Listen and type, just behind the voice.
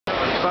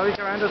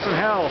Commandos From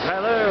Hell.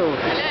 Hello.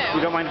 Hello.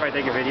 You don't mind if I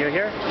take a video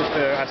here? Just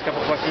to ask a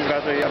couple questions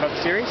about the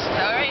series?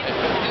 Alright, do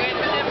it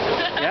with him.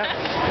 Yeah?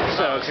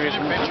 So, Here's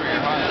a picture of your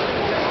hunt.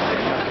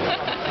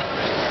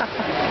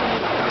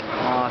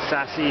 Oh,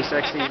 sassy,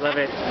 sexy, love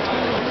it.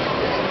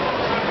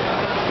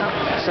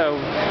 So,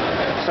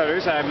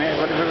 starters, what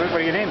are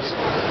your names?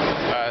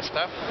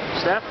 Steph.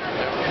 Steph?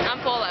 I'm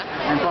Paula.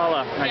 And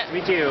Paula. Nice to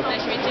meet you.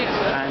 Nice to meet you.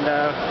 And,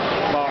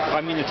 well, I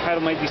mean, the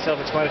title might be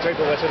self-explanatory,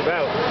 but what's it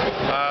about?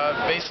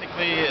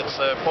 Basically, it's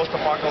a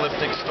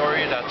post-apocalyptic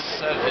story that's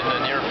set in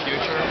the near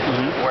future,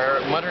 where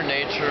Mother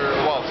Nature,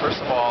 well,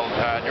 first of all,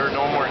 there are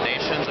no more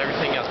nations,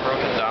 everything has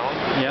broken down.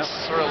 Yep. It's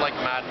sort of like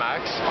Mad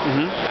Max,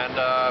 and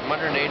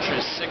Mother Nature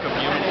is sick of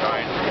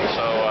humankind,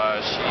 so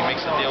she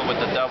makes a deal with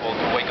the devil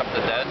to wake up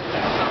the dead.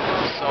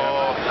 So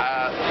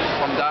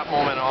from that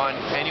moment on,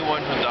 anyone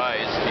who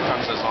dies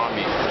becomes a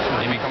zombie.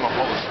 They become a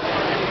host.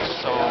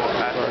 So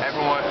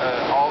everyone,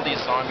 all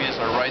these zombies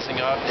are rising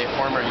up. They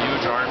form a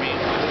huge army.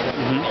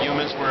 The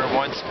humans were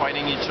once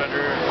fighting each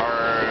other,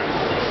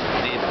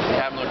 they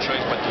have no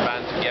choice but to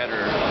band together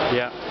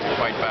to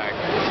fight back.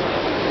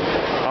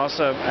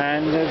 Awesome.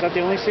 And is that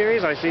the only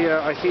series? I see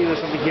there's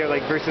something here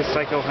like versus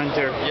Psycho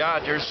Hunter. Yeah,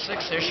 there's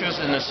 6 issues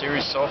in the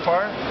series so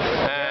far,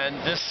 and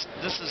this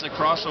is a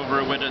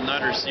crossover with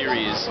another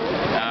series.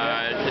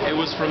 It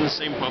was from the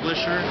same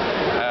publisher.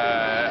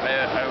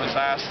 I was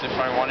asked if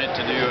I wanted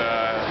to do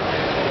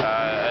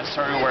a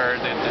story where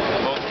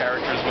both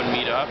characters would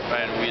meet up,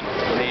 and we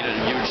made a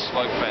huge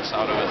slugfest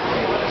out of it.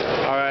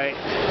 All right.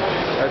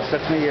 That's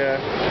definitely.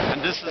 And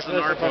this is an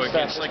art book.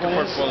 It's like a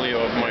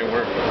portfolio of my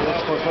work.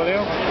 This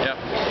portfolio? Yeah.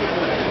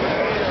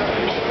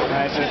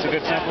 Nice. It's a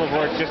good sample of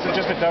work. Just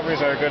the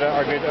covers are good.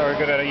 Are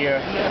good idea.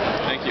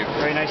 Thank you.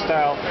 Very nice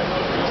style.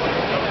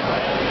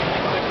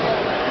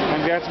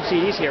 And we have some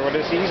CDs here. What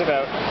are the CDs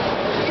about?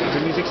 Is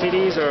it music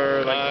CDs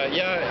or like?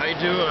 Yeah, I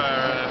do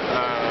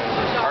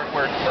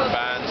artwork for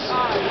bands,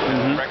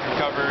 record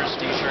covers,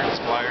 T-shirts,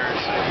 flyers.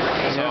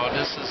 So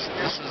this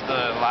is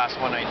the last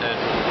one I did.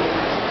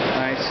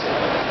 Nice.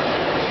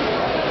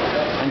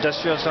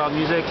 Industrial style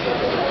music,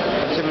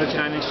 similar to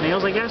 9 Inch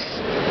Nails, I guess?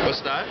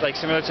 What's that? Like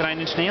similar to 9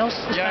 Inch Nails?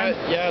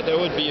 Yeah, that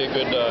would be a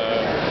good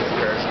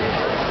comparison.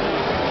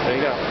 There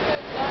you go.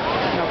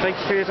 No, thank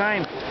you for your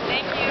time.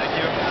 Thank you. Thank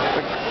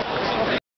you.